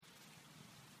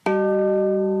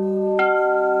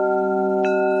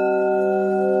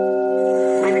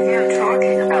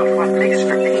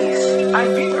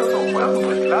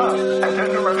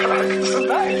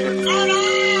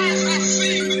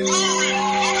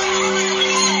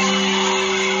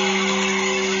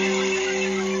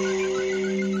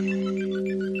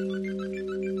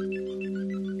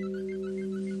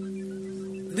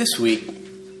This week,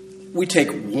 we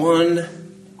take one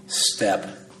step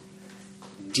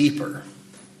deeper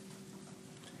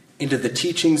into the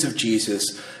teachings of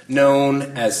Jesus known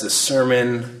as the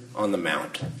Sermon on the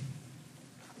Mount.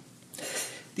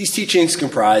 These teachings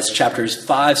comprise chapters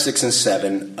 5, 6, and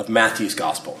 7 of Matthew's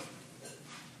Gospel.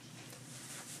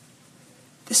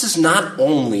 This is not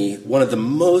only one of the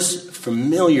most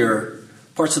familiar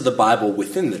parts of the Bible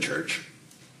within the church,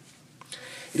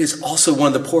 it is also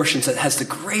one of the portions that has the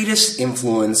greatest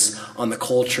influence on the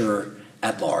culture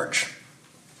at large.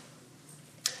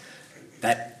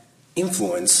 That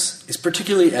influence is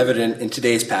particularly evident in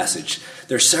today's passage.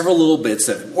 There are several little bits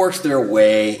that worked their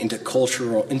way into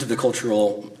the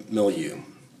cultural milieu.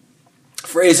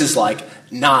 Phrases like,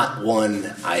 not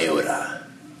one iota,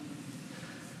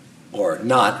 or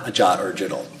not a jot or a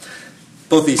jittle.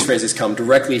 Both these phrases come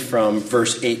directly from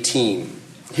verse 18.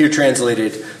 Here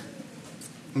translated,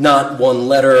 not one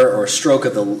letter or stroke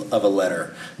of a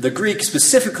letter. The Greek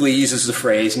specifically uses the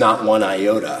phrase, not one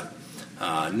iota.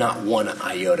 Not one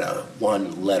iota,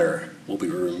 one letter will be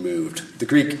removed. The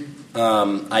Greek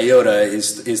iota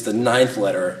is the ninth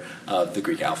letter of the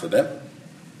Greek alphabet.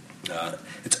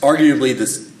 It's arguably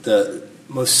the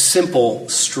most simple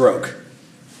stroke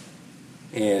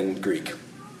in Greek.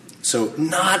 So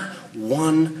not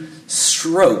one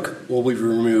stroke will be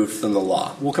removed from the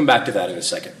law. We'll come back to that in a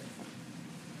second.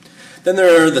 Then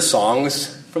there are the songs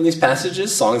from these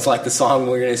passages, songs like the song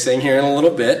we're going to sing here in a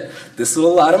little bit. This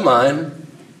little light of mine,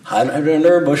 hiding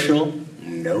under a bushel,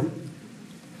 no.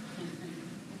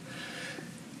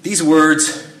 These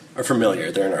words are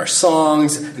familiar. They're in our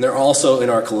songs, and they're also in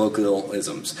our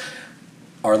colloquialisms.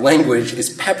 Our language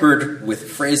is peppered with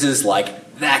phrases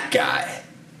like, that guy,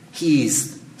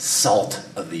 he's salt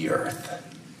of the earth.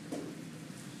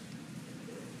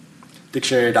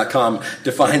 Dictionary.com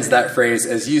defines that phrase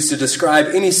as used to describe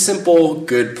any simple,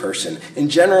 good person. In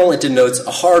general, it denotes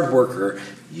a hard worker,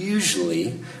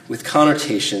 usually with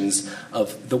connotations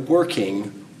of the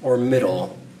working or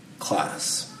middle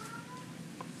class.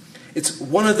 It's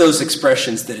one of those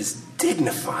expressions that is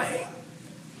dignifying,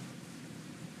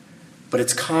 but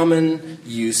its common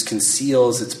use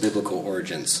conceals its biblical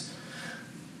origins.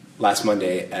 Last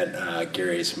Monday at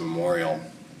Gary's memorial,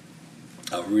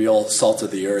 a real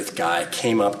salt-of-the-earth guy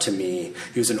came up to me.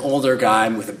 He was an older guy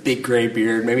with a big gray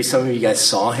beard. Maybe some of you guys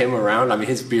saw him around. I mean,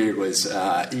 his beard was,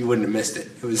 you wouldn't have missed it.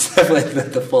 It was definitely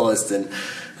the fullest and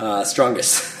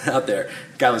strongest out there.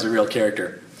 The guy was a real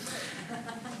character.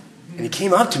 And he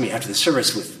came up to me after the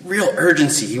service with real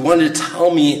urgency. He wanted to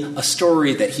tell me a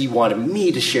story that he wanted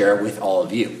me to share with all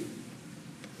of you.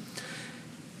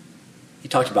 He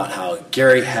talked about how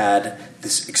Gary had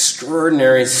this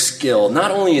extraordinary skill, not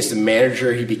only as the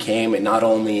manager he became, and not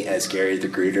only as Gary the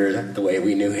greeter, the way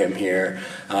we knew him here,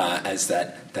 as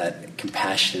that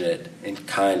compassionate and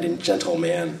kind and gentle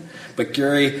man, but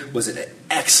Gary was an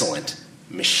excellent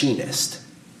machinist.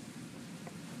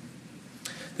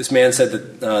 This man said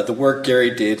that the work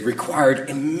Gary did required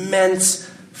immense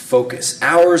focus,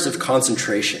 hours of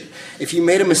concentration. If you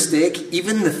made a mistake,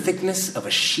 even the thickness of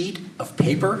a sheet of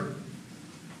paper,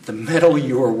 the metal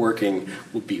you were working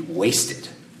would be wasted.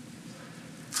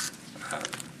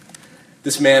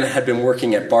 This man had been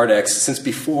working at Bardex since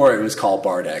before it was called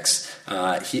Bardex,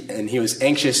 and he was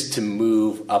anxious to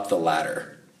move up the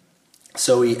ladder.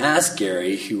 So he asked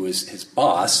Gary, who was his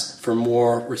boss, for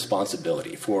more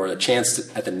responsibility, for a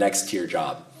chance at the next tier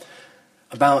job.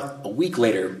 About a week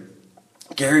later,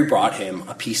 Gary brought him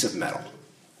a piece of metal,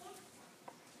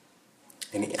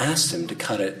 and he asked him to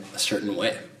cut it a certain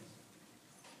way.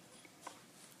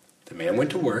 The man went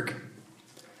to work,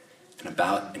 and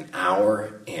about an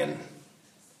hour in,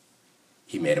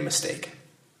 he made a mistake.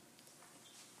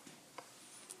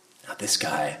 Now, this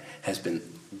guy has been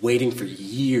waiting for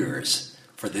years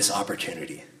for this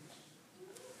opportunity.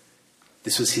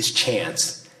 This was his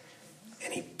chance,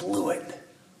 and he blew it.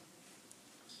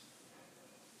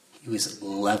 He was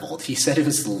leveled. He said it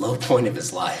was the low point of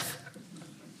his life.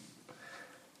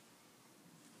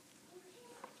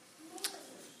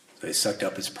 So he sucked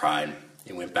up his pride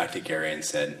and went back to Gary and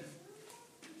said,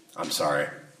 I'm sorry,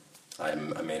 I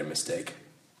made a mistake.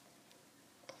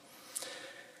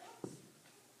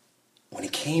 When he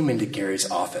came into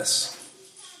Gary's office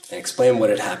and explained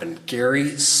what had happened,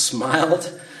 Gary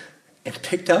smiled and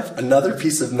picked up another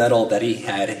piece of metal that he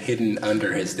had hidden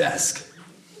under his desk.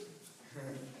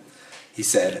 He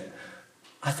said,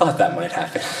 I thought that might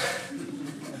happen.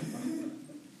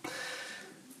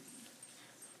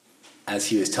 As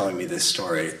he was telling me this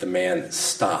story, the man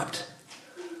stopped,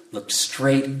 looked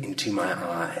straight into my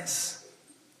eyes,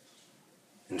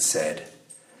 and said,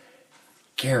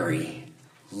 Gary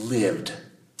lived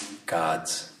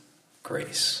God's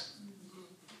grace.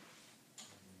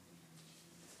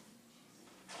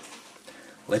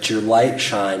 Let your light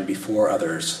shine before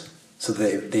others so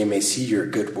that they may see your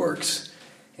good works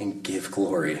and give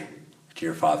glory to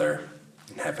your Father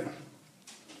in heaven.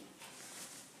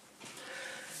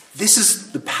 This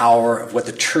is the power of what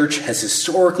the church has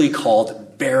historically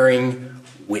called bearing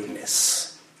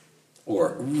witness,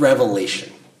 or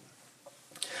revelation.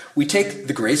 We take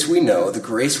the grace we know, the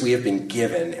grace we have been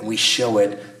given, and we show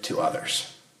it to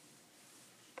others.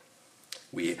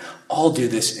 We all do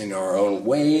this in our own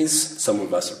ways. Some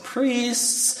of us are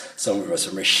priests, some of us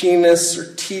are machinists,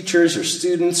 or teachers, or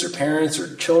students, or parents,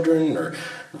 or children, or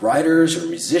writers, or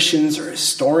musicians, or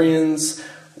historians,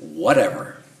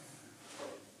 whatever.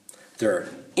 There are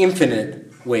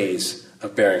infinite ways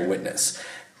of bearing witness.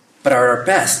 But at our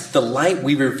best, the light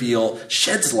we reveal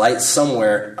sheds light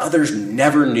somewhere others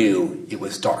never knew it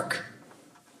was dark.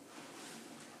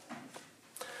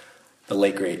 The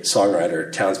late great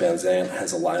songwriter Townes Van Zandt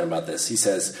has a line about this. He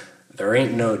says, "There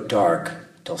ain't no dark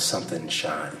till something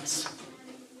shines."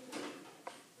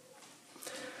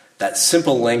 That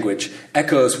simple language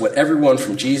echoes what everyone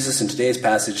from Jesus in today's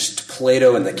passage to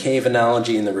Plato and the cave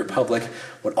analogy in the Republic,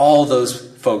 what all those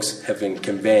folks have been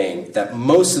conveying, that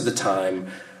most of the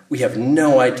time we have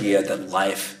no idea that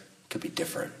life could be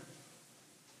different.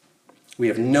 We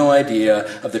have no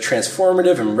idea of the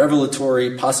transformative and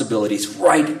revelatory possibilities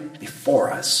right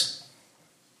before us.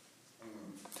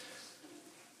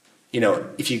 You know,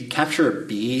 if you capture a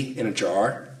bee in a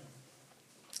jar,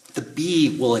 the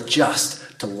bee will adjust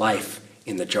to life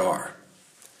in the jar.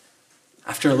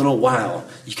 After a little while,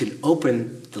 you can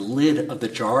open the lid of the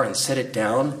jar and set it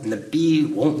down, and the bee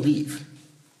won't leave.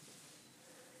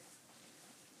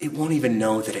 It won't even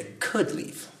know that it could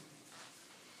leave.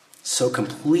 So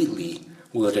completely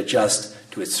will it adjust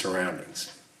to its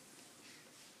surroundings.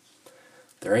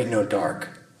 There ain't no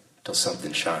dark till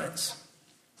something shines.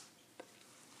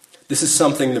 This is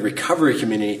something the recovery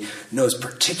community knows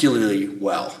particularly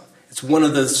well. It's one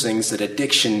of those things that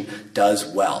addiction does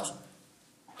well.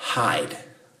 Hide.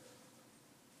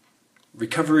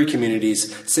 Recovery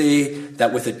communities say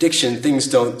that with addiction, things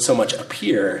don't so much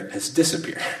appear as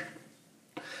disappear.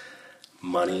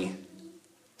 Money,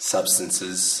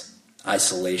 substances,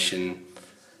 isolation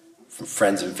from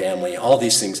friends and family, all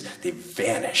these things, they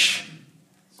vanish.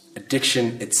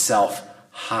 Addiction itself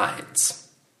hides.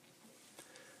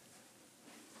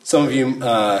 Some of you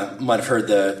might have heard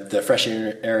the Fresh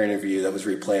Air interview that was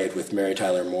replayed with Mary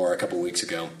Tyler Moore a couple weeks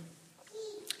ago.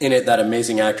 In it, that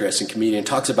amazing actress and comedian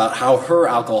talks about how her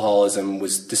alcoholism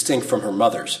was distinct from her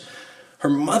mother's. Her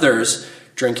mother's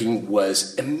drinking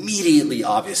was immediately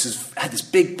obvious. It had this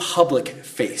big public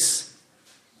face.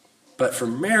 But for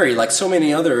Mary, like so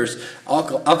many others,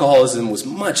 alcoholism was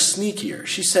much sneakier.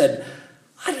 She said,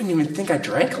 "I didn't even think I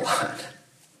drank a lot."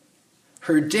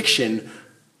 Her addiction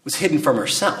was hidden from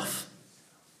herself.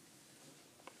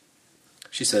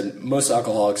 She said, "Most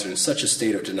alcoholics are in such a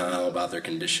state of denial about their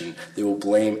condition, they will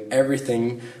blame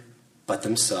everything but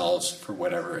themselves for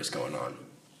whatever is going on."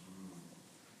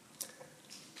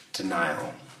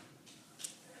 Denial.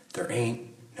 There ain't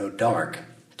no dark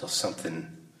till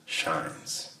something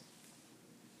shines.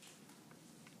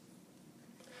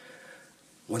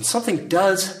 When something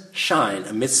does shine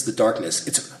amidst the darkness,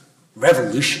 it's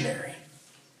revolutionary.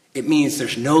 It means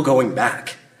there's no going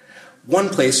back. One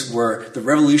place where the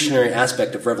revolutionary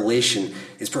aspect of revelation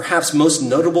is perhaps most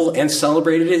notable and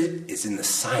celebrated is in the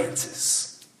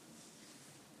sciences.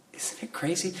 Isn't it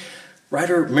crazy?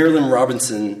 Writer Marilynne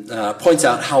Robinson points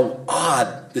out how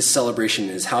odd this celebration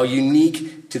is, how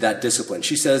unique to that discipline.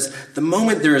 She says, "The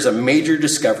moment there is a major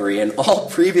discovery and all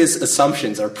previous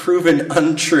assumptions are proven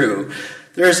untrue,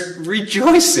 there's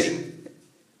rejoicing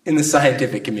in the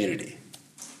scientific community."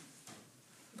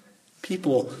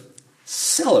 People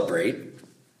celebrate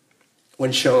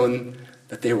when shown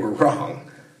that they were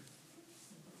wrong.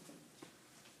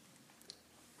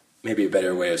 Maybe a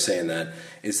better way of saying that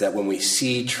is that when we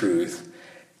see truth,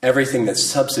 everything that's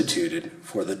substituted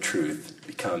for the truth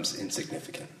becomes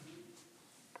insignificant.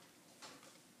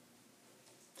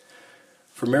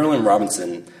 For Marilynne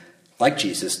Robinson, like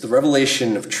Jesus, the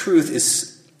revelation of truth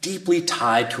is deeply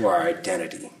tied to our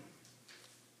identity.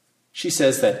 She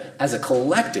says that as a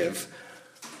collective,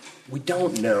 we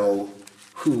don't know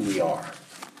who we are.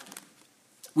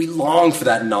 We long for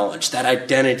that knowledge, that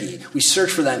identity. We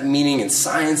search for that meaning in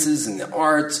sciences and the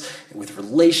arts, and with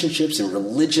relationships and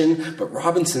religion. But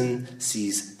Robinson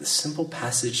sees the simple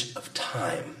passage of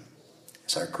time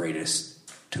as our greatest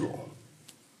tool.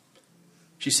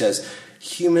 She says,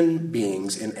 human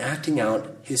beings in acting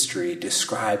out history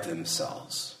describe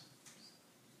themselves.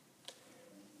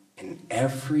 And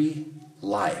every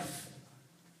life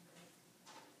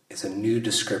is a new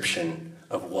description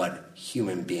of what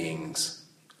human beings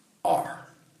are.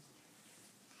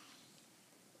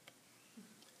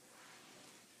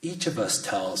 Each of us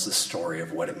tells the story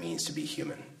of what it means to be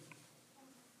human.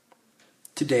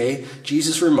 Today,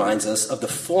 Jesus reminds us of the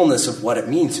fullness of what it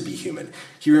means to be human.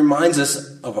 He reminds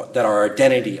us that our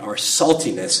identity, our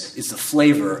saltiness, is the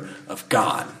flavor of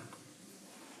God.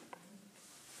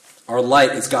 Our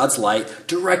light is God's light,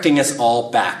 directing us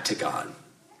all back to God.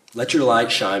 Let your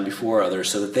light shine before others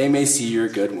so that they may see your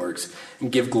good works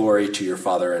and give glory to your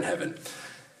Father in heaven.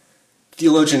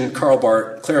 Theologian Karl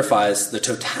Barth clarifies the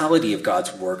totality of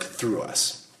God's work through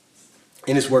us.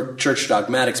 In his work, Church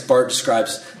Dogmatics, Barth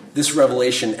describes this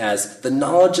revelation as the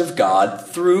knowledge of God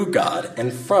through God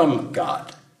and from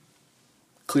God.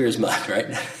 Clear as mud, right?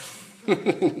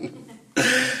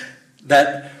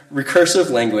 That recursive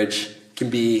language can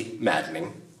be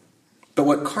maddening. But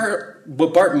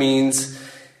what Barth means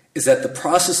is that the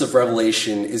process of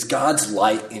revelation is God's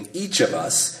light in each of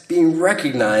us being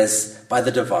recognized by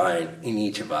the divine in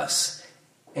each of us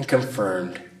and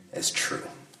confirmed as true.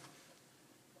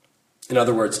 In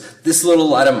other words, this little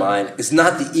light of mine is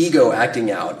not the ego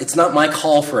acting out. It's not my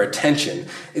call for attention.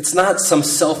 It's not some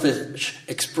selfish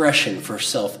expression for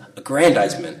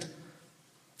self-aggrandizement.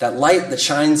 That light that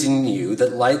shines in you,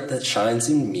 that light that shines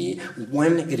in me,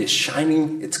 when it is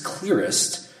shining its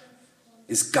clearest,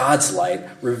 is God's light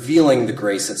revealing the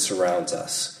grace that surrounds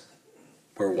us,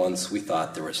 where once we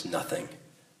thought there was nothing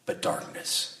but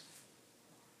darkness.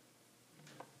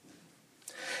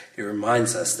 It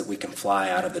reminds us that we can fly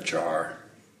out of the jar.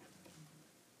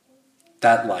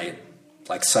 That light,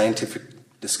 like scientific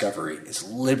discovery, is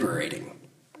liberating.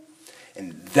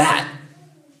 And that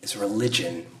is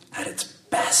religion at its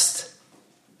best.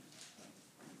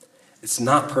 It's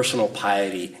not personal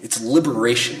piety. It's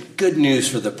liberation, good news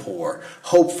for the poor,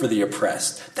 hope for the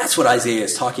oppressed. That's what Isaiah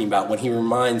is talking about when he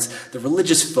reminds the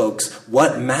religious folks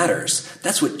what matters.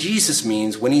 That's what Jesus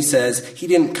means when he says he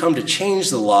didn't come to change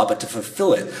the law, but to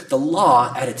fulfill it. The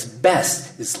law, at its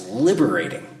best, is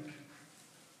liberating.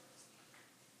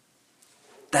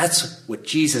 That's what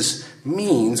Jesus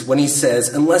means when he says,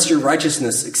 unless your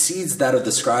righteousness exceeds that of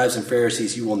the scribes and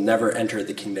Pharisees, you will never enter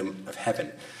the kingdom of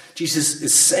heaven. Jesus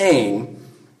is saying,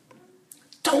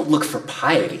 don't look for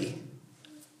piety.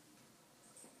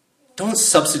 Don't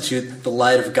substitute the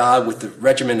light of God with the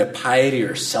regimen of piety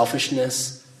or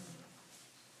selfishness.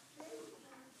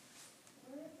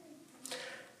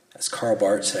 As Karl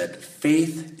Barth said,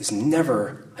 faith is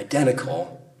never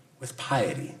identical with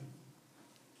piety.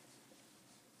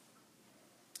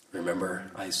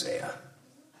 Remember Isaiah.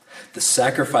 The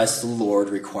sacrifice the Lord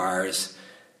requires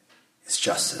is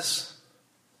justice.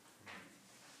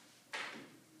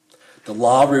 The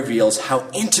law reveals how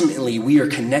intimately we are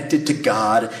connected to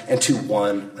God and to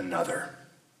one another.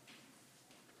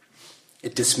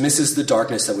 It dismisses the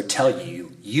darkness that would tell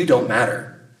you, you don't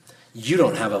matter. You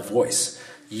don't have a voice.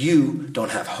 You don't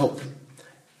have hope.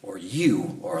 Or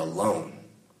you are alone.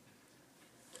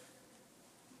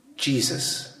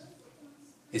 Jesus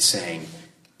is saying,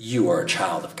 you are a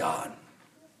child of God.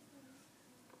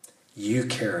 You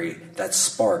carry that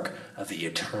spark of the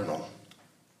eternal.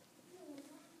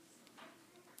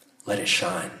 Let it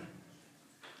shine.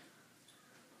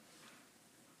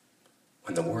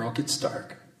 When the world gets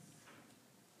dark,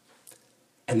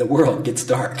 and the world gets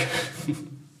dark,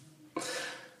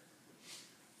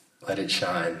 let it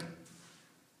shine.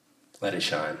 Let it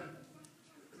shine.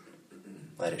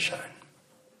 Let it shine.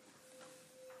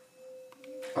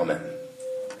 Amen.